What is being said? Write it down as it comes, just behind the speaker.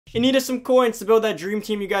In need of some coins to build that dream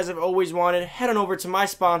team you guys have always wanted, head on over to my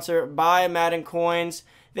sponsor, Buy Madden Coins.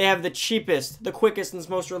 They have the cheapest, the quickest, and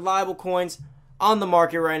most reliable coins on the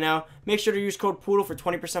market right now. Make sure to use code Poodle for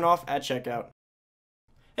 20% off at checkout.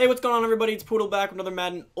 Hey, what's going on, everybody? It's Poodle back with another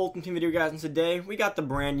Madden Ultimate Team video, guys, and today we got the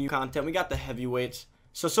brand new content. We got the heavyweights.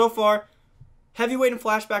 So far, heavyweight and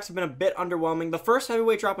flashbacks have been a bit underwhelming. The first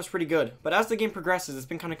heavyweight drop was pretty good, but as the game progresses, it's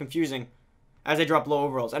been kind of confusing as they drop low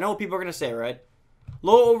overalls. I know what people are going to say, right?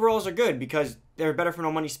 Low overalls are good because they're better for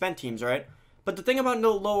no money spent teams, right? But the thing about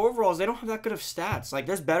no low overalls, they don't have that good of stats. Like,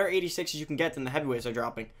 there's better 86s you can get than the heavyweights are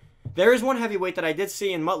dropping. There is one heavyweight that I did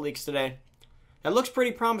see in MUT Leaks today that looks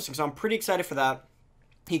pretty promising, so I'm pretty excited for that.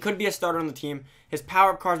 He could be a starter on the team. His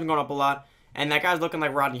power-up card's been going up a lot, and that guy's looking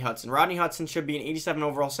like Rodney Hudson. Rodney Hudson should be an 87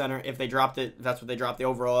 overall center if they dropped it, if that's what they dropped the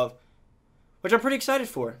overall of, which I'm pretty excited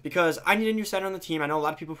for because I need a new center on the team. I know a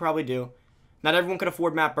lot of people probably do. Not everyone could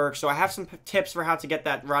afford Matt Burke, so I have some tips for how to get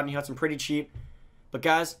that Rodney Hudson pretty cheap. But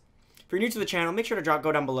guys, if you're new to the channel, make sure to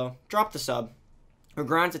go down below. Drop the sub. We're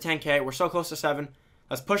grinding to 10K. We're so close to 7.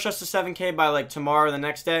 Let's push us to 7K by like tomorrow or the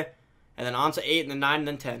next day. And then on to 8, and then 9, and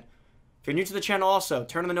then 10. If you're new to the channel also,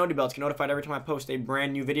 turn on the noti bell to get notified every time I post a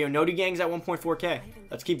brand new video. Noti Gang's at 1.4K.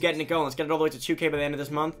 Let's keep getting it going. Let's get it all the way to 2K by the end of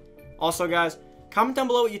this month. Also, guys, comment down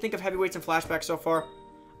below what you think of heavyweights and flashbacks so far.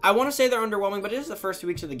 I want to say they're underwhelming, but it is the first 2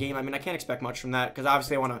 weeks of the game. I mean, I can't expect much from that because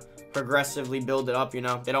obviously they want to progressively build it up, you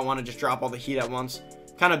know. They don't want to just drop all the heat at once.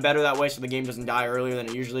 Kind of better that way so the game doesn't die earlier than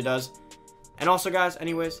it usually does. And also, guys,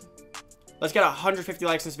 anyways, let's get 150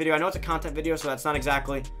 likes in this video. I know it's a content video, so that's not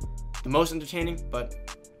exactly the most entertaining, but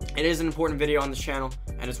it is an important video on this channel,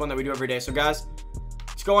 and it's one that we do every day. So, guys,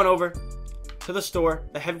 let's go on over to the store.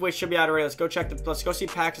 The heavyweights should be out already. Let's go see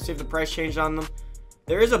packs and see if the price changed on them.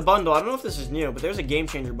 There is a bundle. I don't know if this is new, but there's a game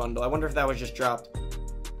changer bundle. I wonder if that was just dropped.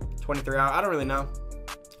 23 hours. I don't really know.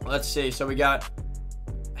 Let's see. So we got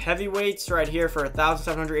heavyweights right here for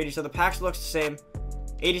 1,780. So the packs looks the same.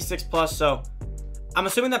 86 plus. So I'm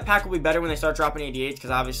assuming that pack will be better when they start dropping 88s, because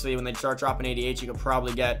obviously when they start dropping 88s, you could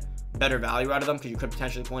probably get better value out of them because you could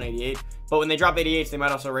potentially pull an 88. But when they drop 88s, they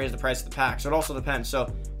might also raise the price of the pack. So it also depends.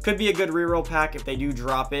 So could be a good reroll pack if they do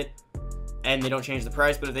drop it and they don't change the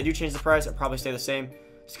price. But if they do change the price, it'll probably stay the same.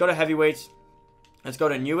 Let's go to heavyweights. Let's go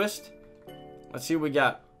to newest. Let's see what we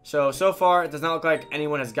got. So far, it does not look like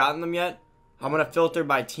anyone has gotten them yet. I'm going to filter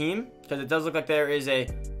by team because it does look like there is a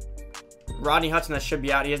Rodney Hudson that should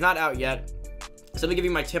be out. He is not out yet. So let me give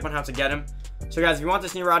you my tip on how to get him. So guys, if you want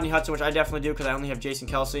this new Rodney Hudson, which I definitely do because I only have Jason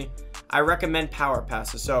Kelsey, I recommend power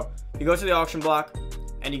passes. So you go to the auction block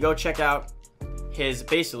and you go check out his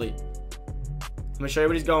base elite. Let me show you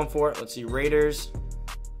what he's going for. Let's see, Raiders.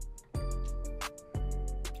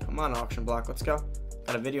 Come on, auction block. Let's go.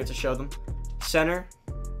 Got a video to show them. Center.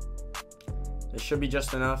 This should be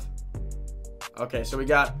just enough. Okay, so we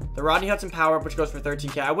got the Rodney Hudson power up, which goes for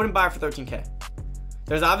 13K. I wouldn't buy it for 13K.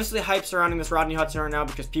 There's obviously hype surrounding this Rodney Hudson right now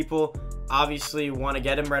because people obviously want to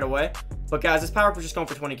get him right away. But guys, this power up is just going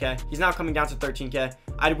for 20K. He's now coming down to 13K.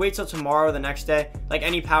 I'd wait till tomorrow or the next day. Like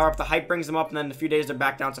any power up, the hype brings them up, and then in a few days they're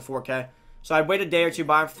back down to 4K. So I'd wait a day or two,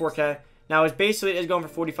 buy him for 4K. Now his base elite is going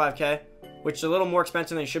for 45K, which is a little more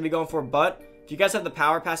expensive than you should be going for. But if you guys have the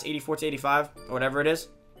power pass 84 to 85 or whatever it is,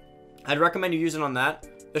 I'd recommend you use it on that.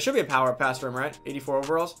 There should be a power pass for him, right? 84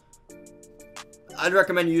 overalls. I'd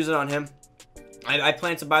recommend you use it on him. I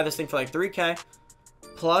plan to buy this thing for like 3K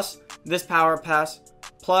plus this power pass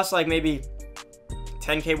plus like maybe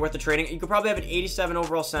 10K worth of trading. You could probably have an 87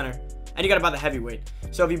 overall center, and you got to buy the heavyweight.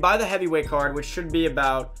 So if you buy the heavyweight card, which should be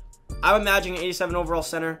about, I'm imagining an 87 overall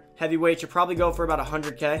center heavyweight should probably go for about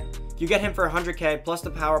 100K. If you get him for 100K plus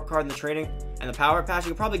the power up card and the trading and the power pass,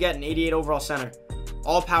 you could probably get an 88 overall center,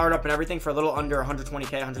 all powered up and everything, for a little under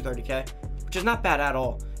 120K, 130K, which is not bad at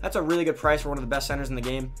all. That's a really good price for one of the best centers in the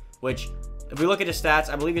game, which, if we look at his stats,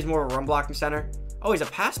 I believe he's more of a run blocking center. Oh, he's a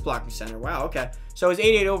pass blocking center. Wow, okay. So his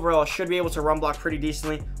 88 overall should be able to run block pretty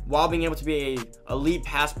decently while being able to be a elite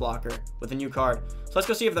pass blocker with a new card. So let's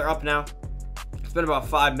go see if they're up now. It's been about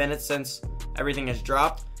 5 minutes since everything has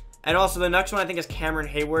dropped. And also the next one I think is Cameron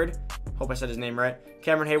Heyward. Hope I said his name right.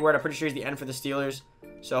 Cameron Heyward, I'm pretty sure he's the end for the Steelers.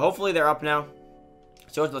 So hopefully they're up now.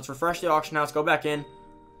 So let's refresh the auction now. Let's go back in.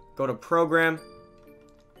 Go to program.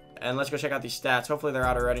 And let's go check out these stats. Hopefully they're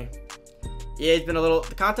out already. EA's been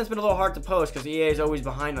the content's been a little hard to post because EA is always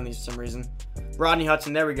behind on these for some reason. Rodney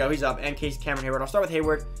Hudson, there we go. He's up. And Cameron Heyward. I'll start with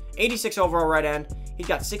Heyward. 86 overall right end. He's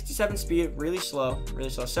got 67 speed, really slow.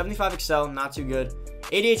 75 excel, not too good.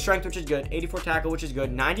 88 strength, which is good. 84 tackle, which is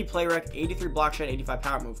good. 90 play rec, 83 block shot, 85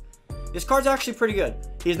 power move. This card's actually pretty good.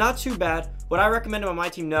 He's not too bad. Would I recommend him on my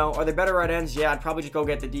team? No. Are there better right ends? Yeah, I'd probably just go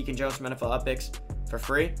get the Deacon Jones from NFL Epics for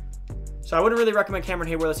free. So I wouldn't really recommend Cameron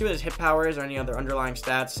Heyward. Let's see what his hit power is or any other underlying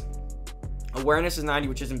stats. Awareness is 90,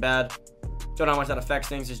 which isn't bad. Don't know how much that affects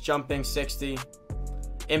things. His jumping, 60.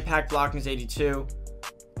 Impact blocking is 82.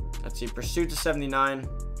 Let's see. Pursuit is 79.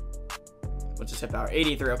 What's his hit power?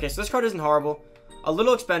 83. Okay, so this card isn't horrible. A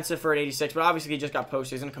little expensive for an 86, but obviously he just got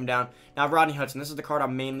posted. He's going to come down. Now, Rodney Hudson. This is the card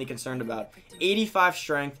I'm mainly concerned about. 85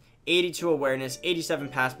 strength, 82 awareness, 87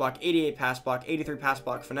 pass block, 88 pass block, 83 pass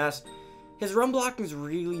block finesse. His run blocking is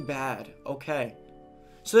really bad. Okay.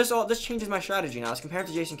 So this changes my strategy now. Let's compare him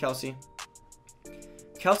to Jason Kelce.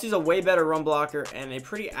 Kelsey's a way better run blocker and a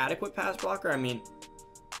pretty adequate pass blocker. I mean,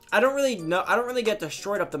 I don't really get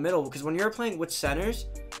destroyed up the middle because when you're playing with centers,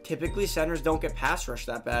 typically centers don't get pass rushed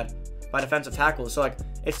that bad by defensive tackles. So like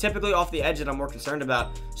it's typically off the edge that I'm more concerned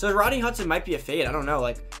about. So Rodney Hudson might be a fade. I don't know.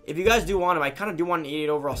 Like if you guys do want him, I kind of do want an 88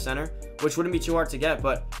 overall center, which wouldn't be too hard to get,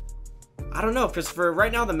 but I don't know, because for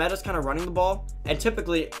right now the meta's kind of running the ball, and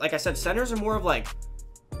typically, like I said, centers are more of like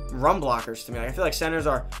run blockers to me. Like, I feel like centers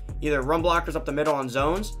are either run blockers up the middle on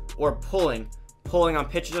zones or pulling on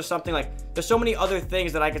pitches or something. Like there's so many other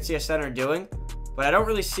things that I could see a center doing, but I don't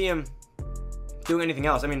really see him doing anything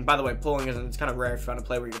else. I mean, by the way, pulling it's kind of rare if you find a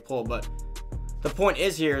play where you can pull, but the point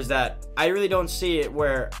is here is that I really don't see it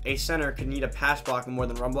where a center could need a pass blocking more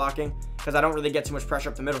than run blocking, because I don't really get too much pressure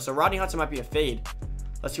up the middle. So Rodney Hudson might be a fade.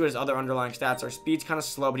 Let's see what his other underlying stats are. Speed's kind of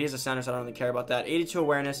slow, but he's a center, so I don't really care about that. 82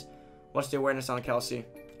 awareness. What's the awareness on Kelce?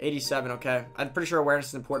 87, okay. I'm pretty sure awareness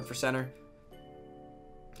is important for center.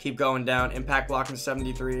 Keep going down. Impact blocking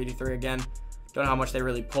 73, 83 again. Don't know how much they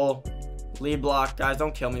really pull. Lead block, guys,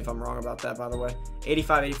 don't kill me if I'm wrong about that, by the way.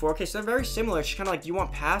 85, 84. Okay, so they're very similar. It's kind of like, do you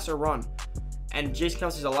want pass or run? And Jason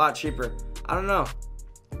Kelce's a lot cheaper. I don't know.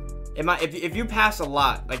 If you pass a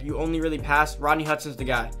lot, like you only really pass, Rodney Hudson's the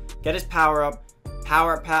guy. Get his power up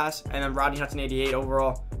pass, and then Rodney Hudson 88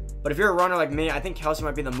 overall. But if you're a runner like me, I think Kelce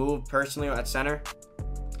might be the move personally at center.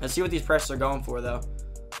 Let's see what these prices are going for though.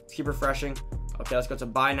 Let's keep refreshing. Okay, let's go to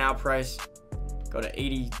buy now price. Go to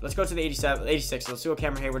 80. Let's go to the 87, 86. Let's see what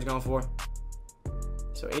Cameron Heyward's going for.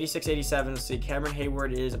 So 86, 87. Let's see. Cameron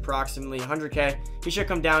Heyward is approximately 100K. He should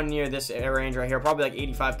come down near this range right here, probably like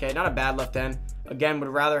 85K. Not a bad left end. Again, would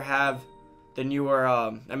rather have the newer,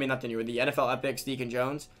 I mean not the newer, the NFL Epics, Deacon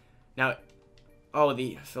Jones. Now, oh,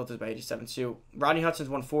 the filters by 87 too. Rodney Hudson's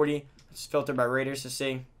 140. It's filtered by Raiders to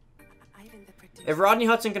see. If Rodney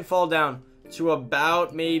Hudson can fall down to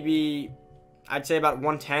about maybe, I'd say about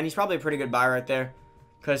 110, he's probably a pretty good buy right there.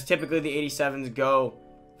 Because typically the 87s go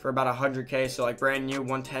for about 100K, so like brand new,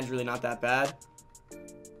 110 is really not that bad.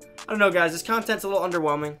 I don't know, guys. This content's a little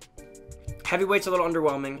underwhelming. Heavyweight's a little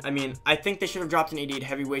underwhelming. I mean, I think they should have dropped an 88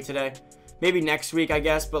 heavyweight today. Maybe next week, I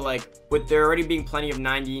guess, but like with there already being plenty of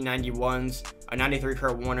 90, 91s, a 93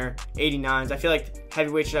 Kurt Warner, 89s, I feel like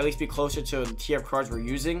heavyweight should at least be closer to the tier of cards we're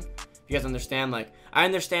using. If you guys understand, like I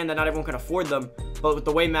understand that not everyone can afford them, but with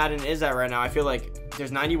the way Madden is at right now, I feel like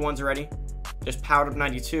there's 91s already. There's powered up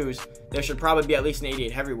 92s. There should probably be at least an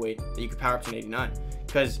 88 heavyweight that you could power up to an 89.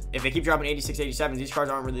 Because if they keep dropping 86, 87s, these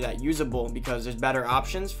cards aren't really that usable because there's better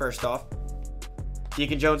options, first off.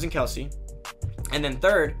 Deacon Jones and Kelce. And then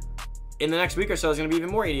third, in the next week or so, there's going to be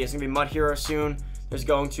even more 88s. It's going to be Mud Hero soon. There's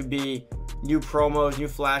going to be new promos, new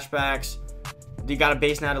flashbacks. You got a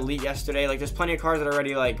base now Elite yesterday. Like, there's plenty of cards that are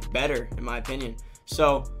already, like, better, in my opinion.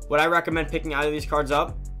 So, would I recommend picking either of these cards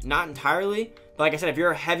up? Not entirely. But like I said, if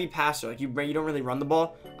you're a heavy passer, like you don't really run the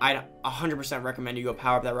ball, I'd 100% recommend you go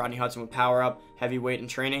power up that Rodney Hudson with power up, heavyweight, and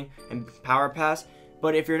training, and power pass.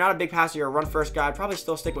 But if you're not a big passer, you're a run first guy, I'd probably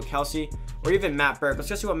still stick with Kelce or even Matt Burke. Let's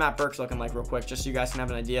just see what Matt Burke's looking like real quick, just so you guys can have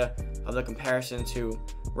an idea of the comparison to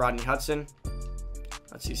Rodney Hudson.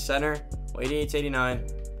 Let's see, center, well, 88 to 89.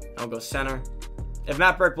 I'll go center. If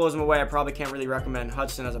Matt Burke blows him away, I probably can't really recommend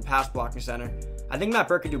Hudson as a pass blocking center. I think Matt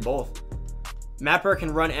Burke can do both. Matt Burke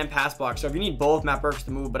can run and pass block, so if you need both, Matt Burke's the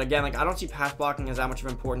move. But again, like I don't see pass blocking as that much of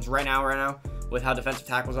importance right now with how defensive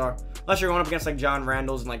tackles are. Unless you're going up against like John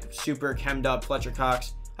Randall's and like super chemmed up Fletcher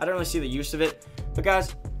Cox. I don't really see the use of it. But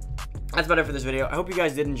guys, that's about it for this video. I hope you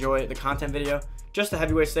guys did enjoy the content video. Just the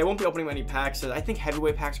heavyweights today. Won't be opening many packs. So I think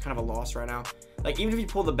heavyweight packs are kind of a loss right now. Like even if you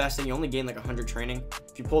pull the best thing, you only gain like 100 training.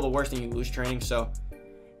 If you pull the worst thing, you lose training. So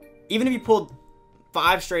even if you pulled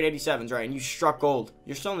 5 straight 87s, right, and you struck gold,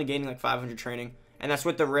 you're still only gaining like 500 training. And that's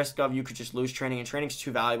with the risk of you could just lose training. And training's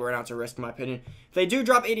too valuable right now. It's a risk, in my opinion. If they do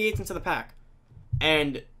drop 88s into the pack,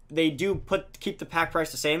 and they do keep the pack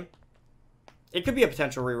price the same, it could be a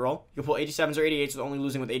potential reroll. You can pull 87s or 88s with only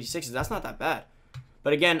losing with 86s. That's not that bad.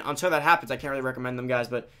 But again, until that happens, I can't really recommend them, guys.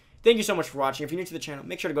 But thank you so much for watching. If you're new to the channel,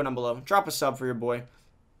 make sure to go down below. Drop a sub for your boy.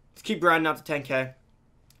 Let's keep grinding out to 10K.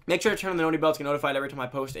 Make sure to turn on the noti bell to get notified every time I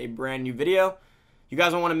post a brand new video. You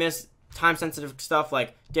guys don't want to miss time-sensitive stuff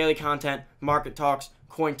like daily content, market talks,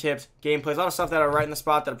 coin tips, gameplays, a lot of stuff that are right in the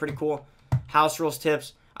spot that are pretty cool. House rules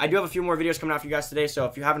tips. I do have a few more videos coming out for you guys today, so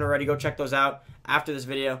if you haven't already, go check those out after this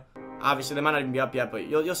video. Obviously, they might not even be up yet, but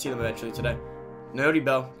you'll see them eventually today. Noti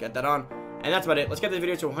bell, get that on. And that's about it. Let's get this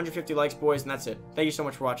video to 150 likes, boys, and that's it. Thank you so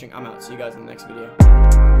much for watching. I'm out. See you guys in the next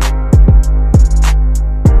video.